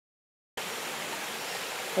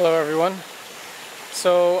Hello everyone.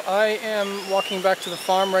 So I am walking back to the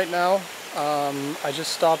farm right now. I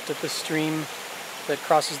just stopped at this stream that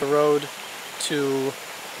crosses the road to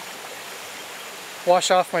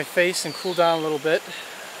wash off my face and cool down a little bit.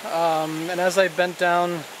 And as I bent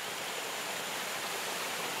down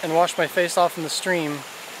and washed my face off in the stream,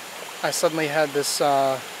 I suddenly had this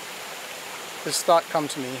this thought come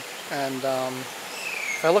to me. And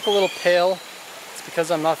if I look a little pale, it's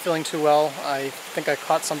because I'm not feeling too well. I think I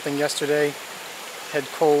caught something yesterday. Had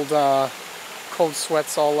cold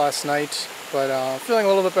sweats all last night, but feeling a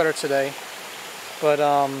little bit better today. But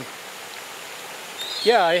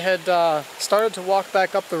yeah, I had started to walk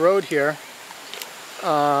back up the road here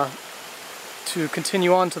to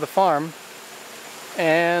continue on to the farm,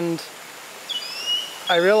 and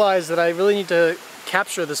I realized that I really need to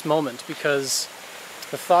capture this moment because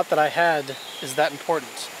the thought that I had is that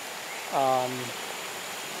important.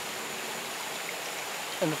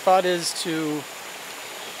 And the thought is to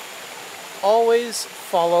always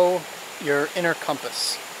follow your inner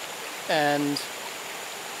compass. And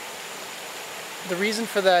the reason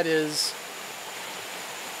for that is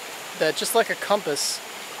that just like a compass,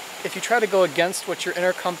 if you try to go against what your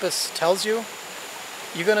inner compass tells you,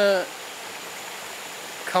 you're gonna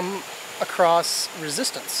come across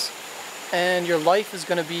resistance. And your life is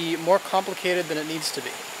going to be more complicated than it needs to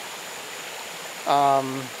be.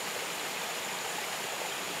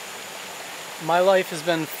 My life has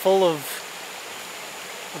been full of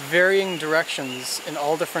varying directions in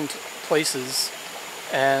all different places,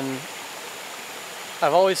 and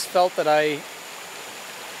I've always felt that I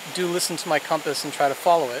do listen to my compass and try to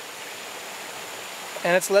follow it.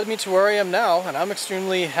 And it's led me to where I am now, and I'm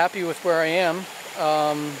extremely happy with where I am.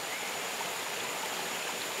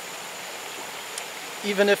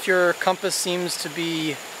 Even if your compass seems to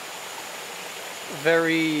be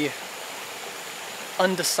very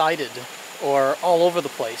undecided or all over the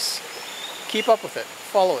place, keep up with it,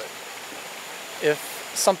 follow it.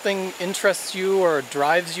 If something interests you or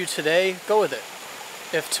drives you today, go with it.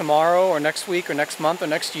 If tomorrow or next week or next month or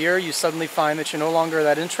next year you suddenly find that you're no longer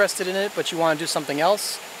that interested in it, but you want to do something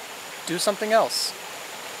else, do something else.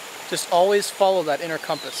 Just always follow that inner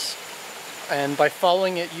compass. And by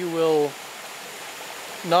following it, you will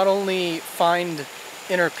not only find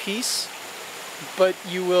inner peace, but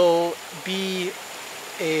you will be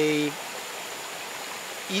a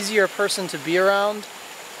easier person to be around.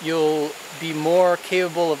 You'll be more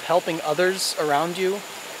capable of helping others around you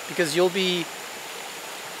because you'll be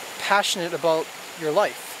passionate about your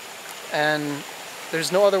life. And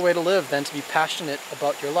there's no other way to live than to be passionate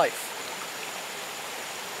about your life.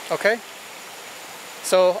 Okay?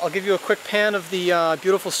 So I'll give you a quick pan of the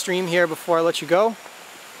beautiful stream here before I let you go.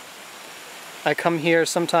 I come here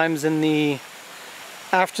sometimes in the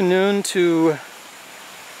afternoon to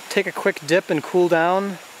take a quick dip and cool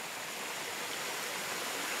down.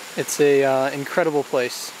 It's a incredible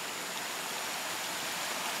place.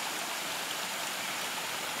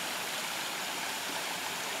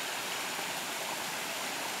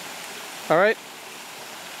 All right.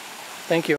 Thank you.